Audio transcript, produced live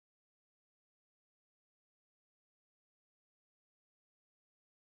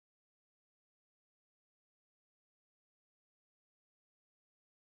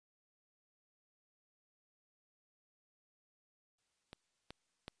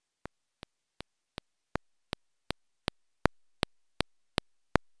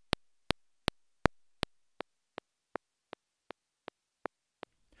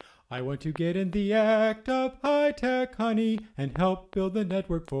I want to get in the act of high-tech, honey, and help build the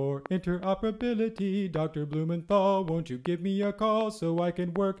network for interoperability. Dr. Blumenthal, won't you give me a call so I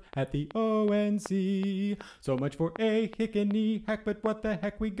can work at the ONC? So much for a hick and knee hack, but what the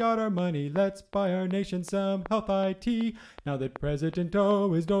heck, we got our money. Let's buy our nation some health IT. Now that President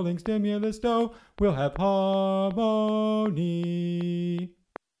O is doling stimulus dough, we'll have harmony.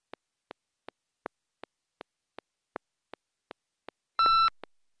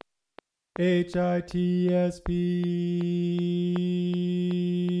 HITSP.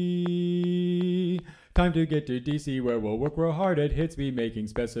 Time to get to DC where we'll work real hard at HITECH, making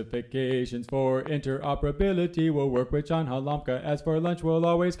specifications for interoperability. We'll work with John Halamka. As for lunch, we'll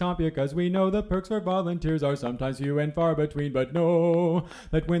always comp you, cause we know the perks for volunteers are sometimes few and far between. But know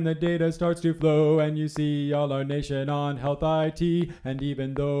that when the data starts to flow and you see all our nation on health IT, and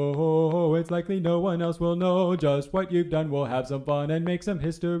even though it's likely no one else will know just what you've done, we'll have some fun and make some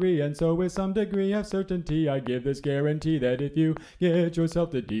history. And so with some degree of certainty, I give this guarantee that if you get yourself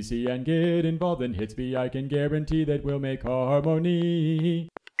to DC and get involved in HITECH, I can guarantee that we'll make harmony.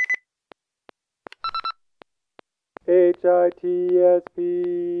 HITSP.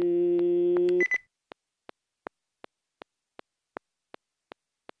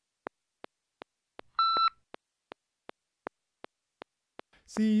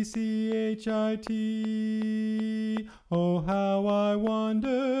 CCHIT. Oh, how I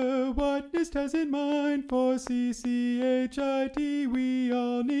wonder what NIST has in mind for CCHIT. We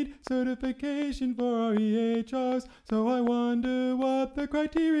all need certification for our EHRs, so I wonder what the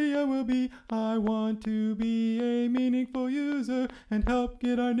criteria will be. I want to be a meaningful user and help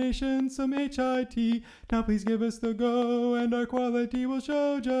get our nation some HIT. Now please give us the go and our quality will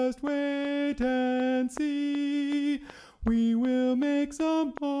show. Just wait and see. We will make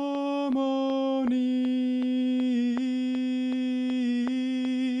some harmony.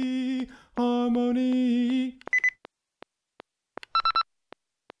 Harmony.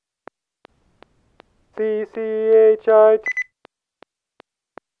 CCHIT.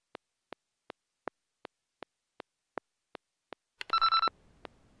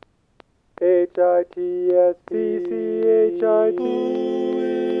 HITSP.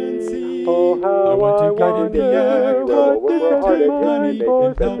 Oh, how I want to get in the act of hard money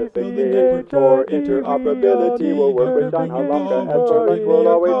and help build the network for interoperability. We'll work with John Halamka as for lunch. We'll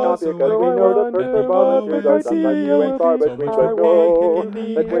always comp you because we know the perks for volunteers are sometimes few and far between. But know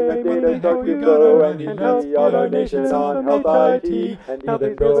that when the data starts to flow and you see all our nation on health IT, and now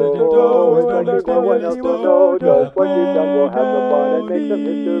that President O is doling stimulus dough, just what you've done, we'll have some fun and make some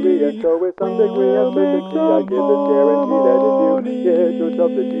history. And so with some degree of certainty, I give this guarantee that if you get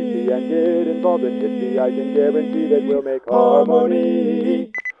yourself to DC and get involved in HITECH, I can guarantee that we'll make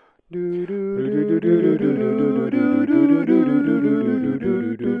harmony. Do do do do do do do do do.